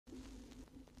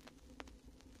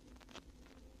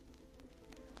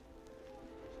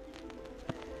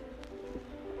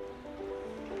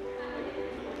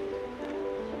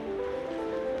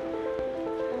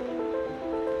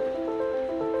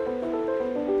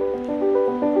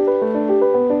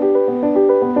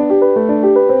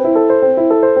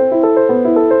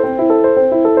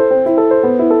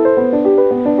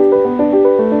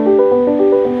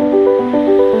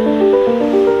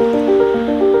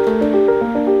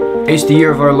It's the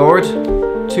year of our Lord,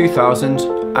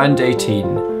 2018.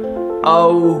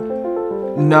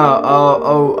 Oh, no,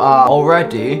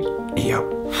 already? Yep.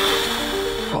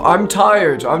 I'm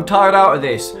tired out of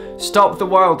this. Stop the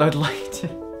world, I'd like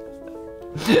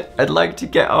to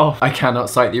get off. I cannot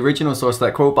cite the original source of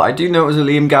that quote, but I do know it was a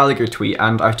Liam Gallagher tweet,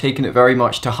 and I've taken it very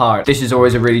much to heart. This is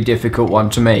always a really difficult one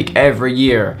to make. Every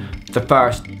year, the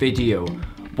first video.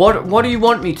 What do you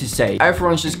want me to say?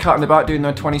 Everyone's just cutting about doing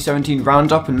their 2017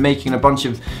 roundup and making a bunch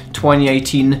of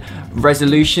 2018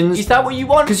 resolutions. Is that what you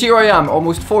want? Because here I am,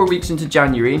 almost 4 weeks into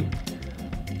January,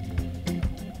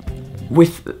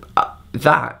 with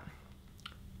that.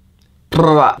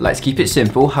 Let's keep it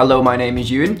simple. Hello, my name is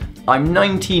Ewan. I'm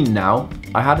 19 now.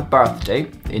 I had a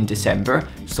birthday in December,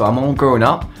 so I'm all grown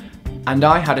up. And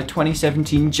I had a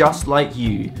 2017 just like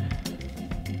you.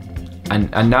 And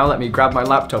now let me grab my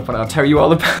laptop and I'll tell you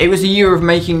all about it. It was a year of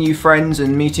making new friends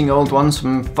and meeting old ones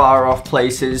from far off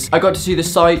places. I got to see the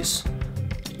sights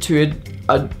to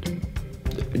a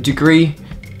degree,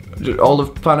 all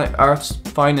of planet Earth's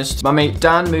finest. My mate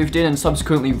Dan moved in and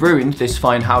subsequently ruined this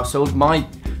fine household.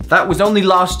 That was only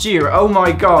last year, oh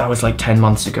my god. That was like 10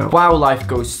 months ago. Wow, life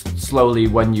goes slowly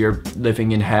when you're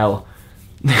living in hell.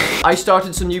 I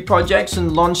started some new projects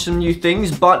and launched some new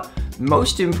things, but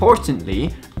most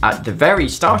importantly, at the very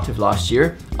start of last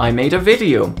year, I made a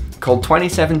video called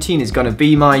 2017 is gonna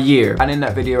be my year. And in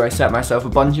that video, I set myself a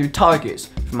bunch of targets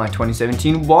for my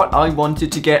 2017, what I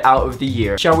wanted to get out of the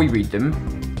year. Shall we read them?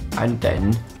 And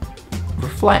then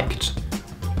reflect.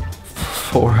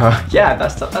 Yeah,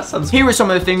 that sounds... Here are some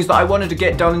of the things that I wanted to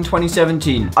get done in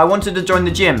 2017. I wanted to join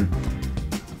the gym.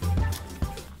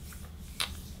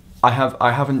 I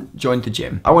haven't joined the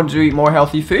gym. I wanted to eat more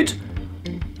healthy food.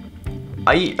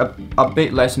 I eat a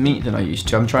bit less meat than I used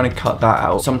to. I'm trying to cut that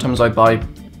out. Sometimes I buy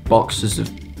boxes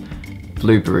of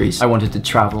blueberries. I wanted to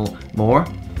travel more.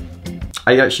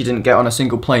 I actually didn't get on a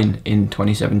single plane in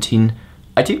 2017.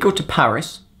 I did go to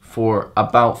Paris for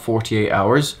about 48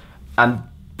 hours, and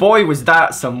boy was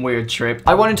that some weird trip.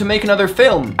 I wanted to make another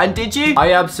film, and did you?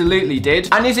 I absolutely did.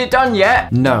 And is it done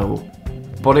yet? No,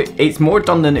 but it's more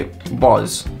done than it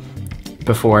was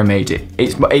before I made it.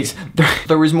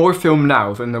 There is more film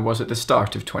now than there was at the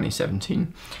start of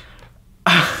 2017.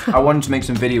 I wanted to make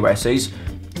some video essays.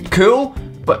 Cool,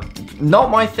 but not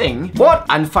my thing. What?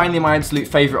 And finally, my absolute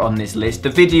favorite on this list,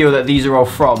 the video that these are all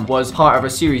from, was part of a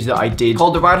series that I did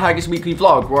called the RADHAGGIS weekly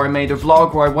vlog, where I made a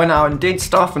vlog where I went out and did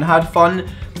stuff and had fun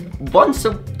once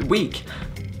a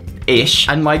week-ish.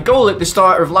 And my goal at the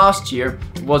start of last year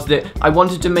was that I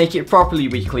wanted to make it properly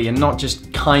weekly and not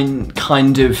just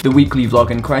kind of. The weekly vlog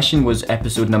in question was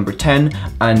episode number 10,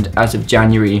 and as of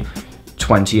January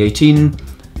 2018,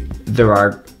 there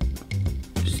are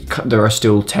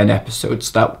still 10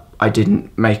 episodes that I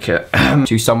didn't make it.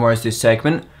 To summarize this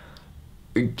segment,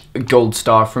 gold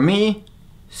star for me,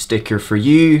 sticker for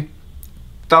you,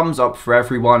 thumbs up for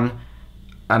everyone,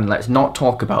 and let's not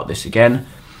talk about this again.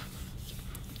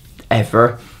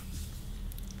 Ever.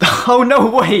 Oh no,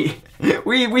 wait!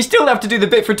 We still have to do the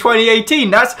bit for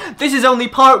 2018. This is only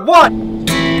part 1!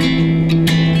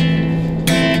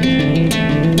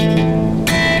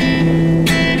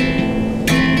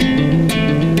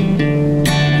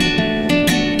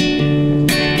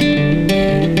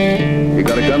 You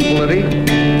got a gun, Plenty?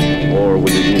 Or will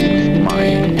you use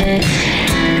mine?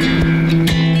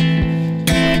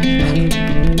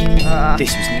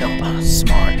 This was not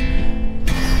smart.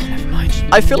 Never mind.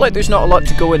 I feel like there's not a lot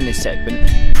to go in this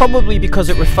segment, probably because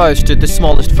it refers to the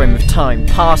smallest frame of time.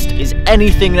 Past is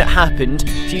anything that happened,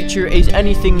 future is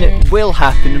anything that will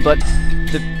happen, but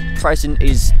the present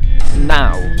is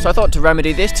now. So I thought to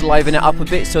remedy this, to liven it up a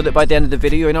bit, so that by the end of the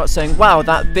video you're not saying, wow,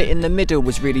 that bit in the middle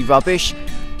was really rubbish.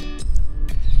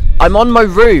 I'm on my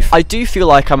roof. I do feel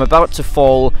like I'm about to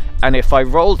fall, and if I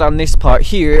roll down this part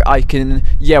here, I can,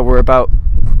 yeah, we're about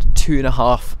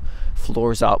 2.5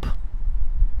 floors up.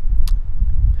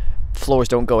 Floors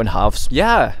don't go in halves.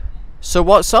 Yeah. So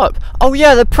what's up? Oh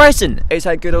yeah, the present! It's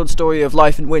that good old story of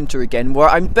life in winter again, where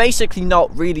I'm basically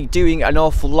not really doing an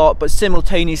awful lot, but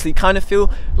simultaneously kind of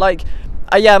feel like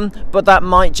I am, but that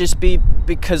might just be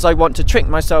because I want to trick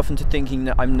myself into thinking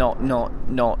that I'm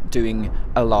not doing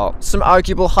a lot. Some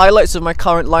arguable highlights of my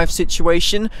current life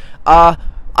situation are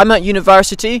I'm at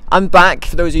university, I'm back.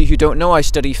 For those of you who don't know, I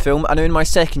study film and I'm in my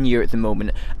 2nd year at the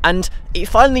moment. And it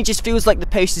finally just feels like the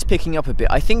pace is picking up a bit.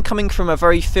 I think coming from a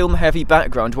very film heavy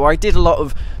background where I did a lot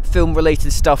of film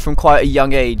related stuff from quite a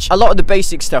young age. A lot of the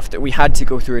basic stuff that we had to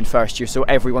go through in 1st year, so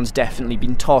everyone's definitely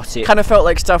been taught it. Kind of felt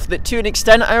like stuff that to an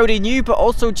extent I already knew, but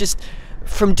also just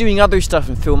from doing other stuff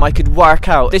in film I could work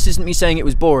out. This isn't me saying it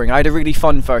was boring. I had a really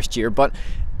fun 1st year, but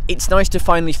it's nice to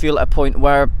finally feel at a point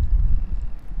where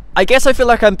I guess I feel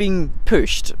like I'm being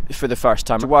pushed for the first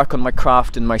time to work on my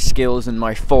craft and my skills and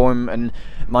my form and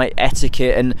my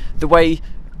etiquette and the way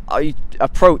I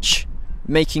approach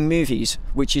making movies,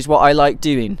 which is what I like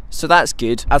doing. So that's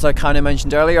good. As I kind of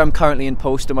mentioned earlier, I'm currently in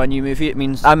post on my new movie. It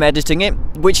means I'm editing it,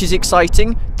 which is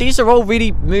exciting. These are all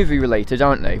really movie related,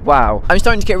 aren't they? Wow. I'm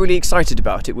starting to get really excited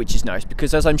about it, which is nice,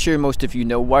 because as I'm sure most of you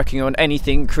know, working on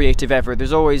anything creative ever,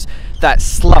 there's always that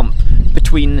slump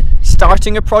between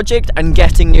starting a project and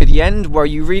getting near the end where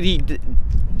you really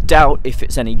doubt if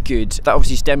it's any good. That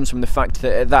obviously stems from the fact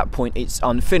that at that point it's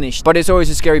unfinished, but it's always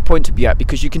a scary point to be at,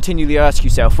 because you continually ask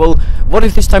yourself, well, what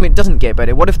if this time it doesn't get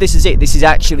better? What if this is it? This is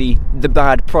actually the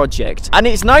bad project. And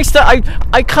it's nice that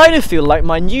I kind of feel like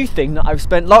my new thing that I've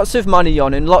spent lots of money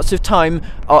on and lots of time,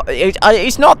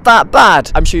 it's not that bad.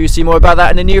 I'm sure you'll see more about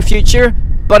that in the near future,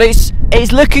 but it's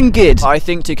looking good. I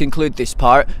think to conclude this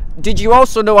part, did you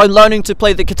also know I'm learning to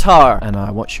play the guitar?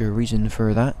 And what's your reason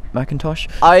for that, Macintosh?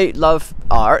 I love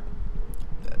art.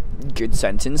 Good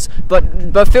sentence.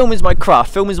 But film is my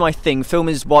craft, film is my thing, film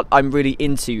is what I'm really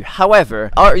into.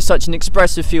 However, art is such an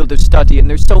expressive field of study, and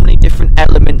there's so many different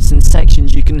elements and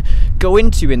sections you can go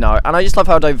into in art, and I just love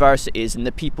how diverse it is, and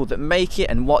the people that make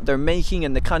it, and what they're making,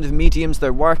 and the kind of mediums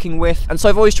they're working with. And so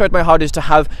I've always tried my hardest to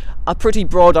have a pretty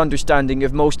broad understanding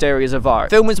of most areas of art.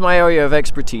 Film is my area of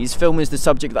expertise, film is the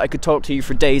subject that I could talk to you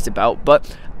for days about,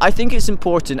 but I think it's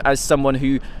important as someone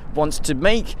who wants to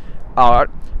make art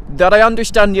that I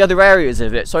understand the other areas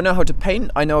of it. So I know how to paint,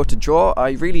 I know how to draw,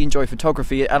 I really enjoy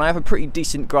photography, and I have a pretty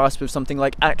decent grasp of something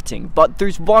like acting. But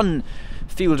there's one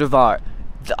field of art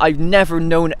that I've never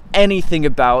known anything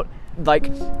about. Like,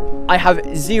 I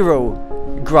have zero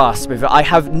grasp of it, I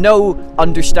have no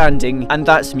understanding, and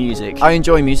that's music. I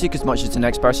enjoy music as much as the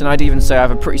next person. I'd even say I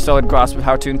have a pretty solid grasp of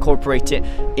how to incorporate it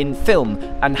in film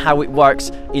and how it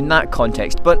works in that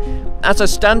context. But as a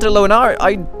standalone art,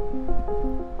 I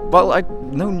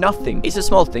know nothing. It's a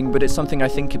small thing, but it's something I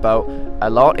think about a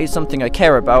lot. It's something I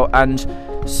care about, and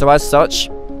so as such,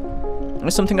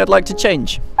 it's something I'd like to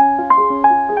change.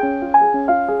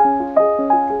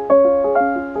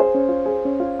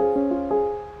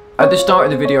 At the start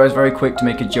of the video, I was very quick to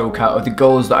make a joke out of the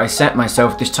goals that I set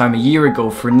myself this time a year ago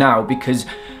for now, because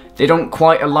they don't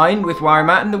quite align with where I'm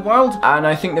at in the world. And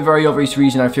I think the very obvious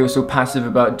reason I feel so passive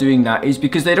about doing that is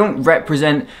because they don't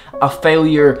represent a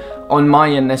failure on my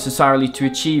end necessarily to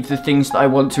achieve the things that I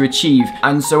want to achieve.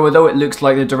 And so although it looks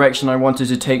like the direction I wanted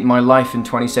to take my life in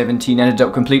 2017 ended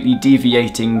up completely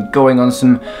deviating, going on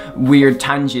some weird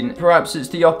tangent, perhaps it's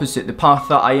the opposite. The path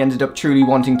that I ended up truly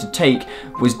wanting to take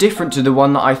was different to the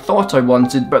one that I thought I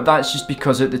wanted, but that's just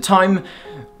because at the time,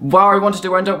 where I wanted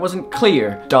to end up wasn't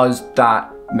clear. Does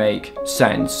that make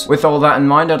sense? With all that in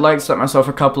mind, I'd like to set myself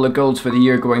a couple of goals for the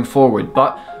year going forward,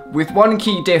 but with one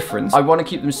key difference. I want to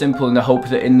keep them simple in the hope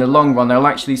that in the long run they'll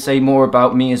actually say more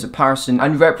about me as a person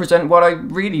and represent what I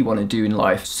really want to do in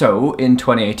life. So in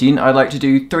 2018 I'd like to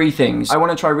do 3 things. I want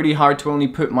to try really hard to only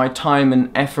put my time and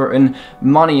effort and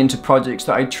money into projects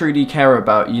that I truly care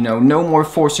about, you know, no more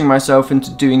forcing myself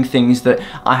into doing things that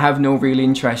I have no real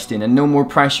interest in, and no more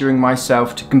pressuring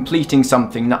myself to completing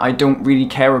something that I don't really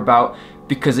care about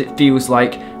because it feels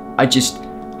like I just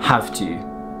have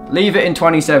to. Leave it in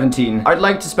 2017. I'd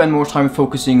like to spend more time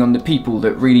focusing on the people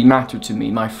that really matter to me,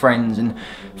 my friends and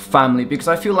family, because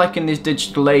I feel like in this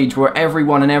digital age where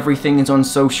everyone and everything is on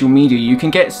social media, you can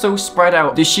get so spread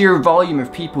out. The sheer volume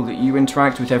of people that you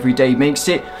interact with every day makes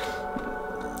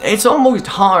it's almost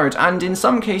hard, and in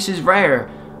some cases rare,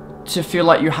 to feel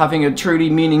like you're having a truly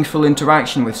meaningful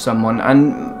interaction with someone,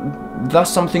 and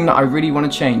that's something that I really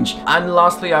want to change. And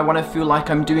lastly, I want to feel like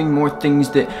I'm doing more things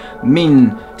that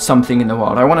mean something in the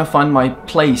world. I want to find my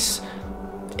place,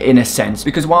 in a sense,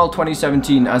 because while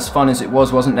 2017, as fun as it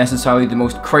was, wasn't necessarily the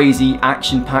most crazy,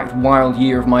 action-packed, wild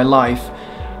year of my life,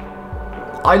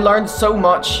 I learned so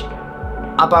much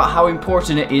about how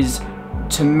important it is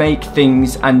to make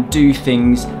things and do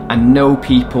things and know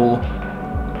people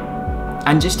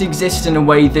and just exist in a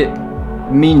way that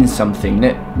means something,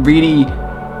 that really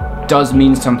does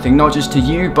mean something, not just to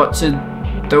you, but to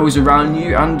those around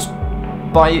you,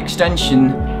 and by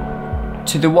extension,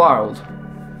 to the world.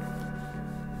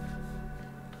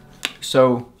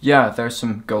 So yeah, there's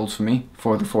some goals for me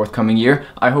for the forthcoming year.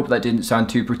 I hope that didn't sound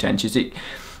too pretentious.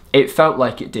 It felt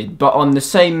like it did, but on the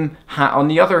same hat, on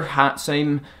the other hat,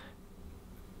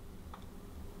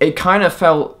 it kind of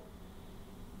felt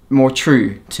more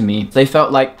true to me. They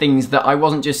felt like things that I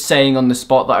wasn't just saying on the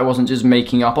spot, that I wasn't just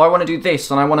making up. I want to do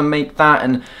this and I want to make that,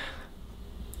 and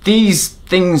these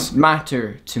things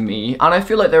matter to me, and I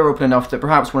feel like they're open enough that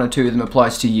perhaps 1 or 2 of them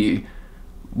applies to you.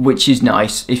 which is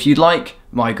nice. If you'd like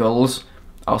my goals,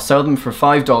 I'll sell them for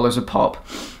 $5 a pop,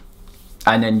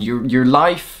 and then your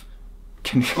life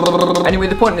can... Anyway,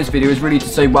 the point of this video is really to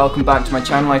say welcome back to my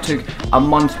channel. I took a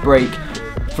month break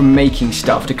from making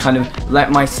stuff to kind of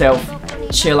let myself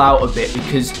chill out a bit,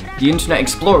 because the Internet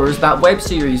Explorers, that web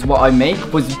series what I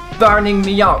make, was burning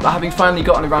me up. Having finally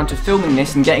gotten around to filming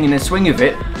this and getting in the swing of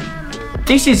it,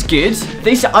 this is good.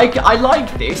 I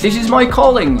like this. This is my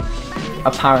calling,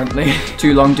 apparently.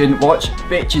 Too long didn't watch.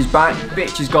 Bitch is back.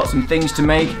 Bitch has got some things to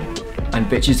make, and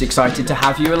bitch is excited to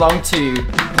have you along too.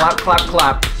 Clap, clap,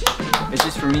 clap. Is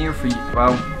this for me or for you?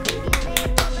 Well,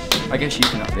 I guess you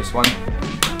can have this one.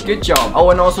 Good job.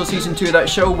 Oh, and also season 2 of that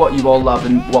show, What You All Love,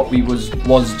 and what we was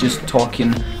just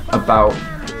talking about.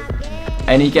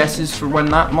 Any guesses for when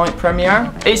that might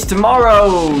premiere? It's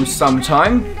tomorrow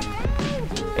sometime.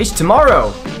 It's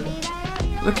tomorrow.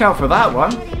 Look out for that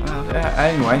one.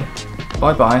 Anyway,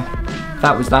 bye bye.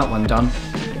 That was that one done.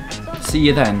 See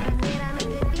you then.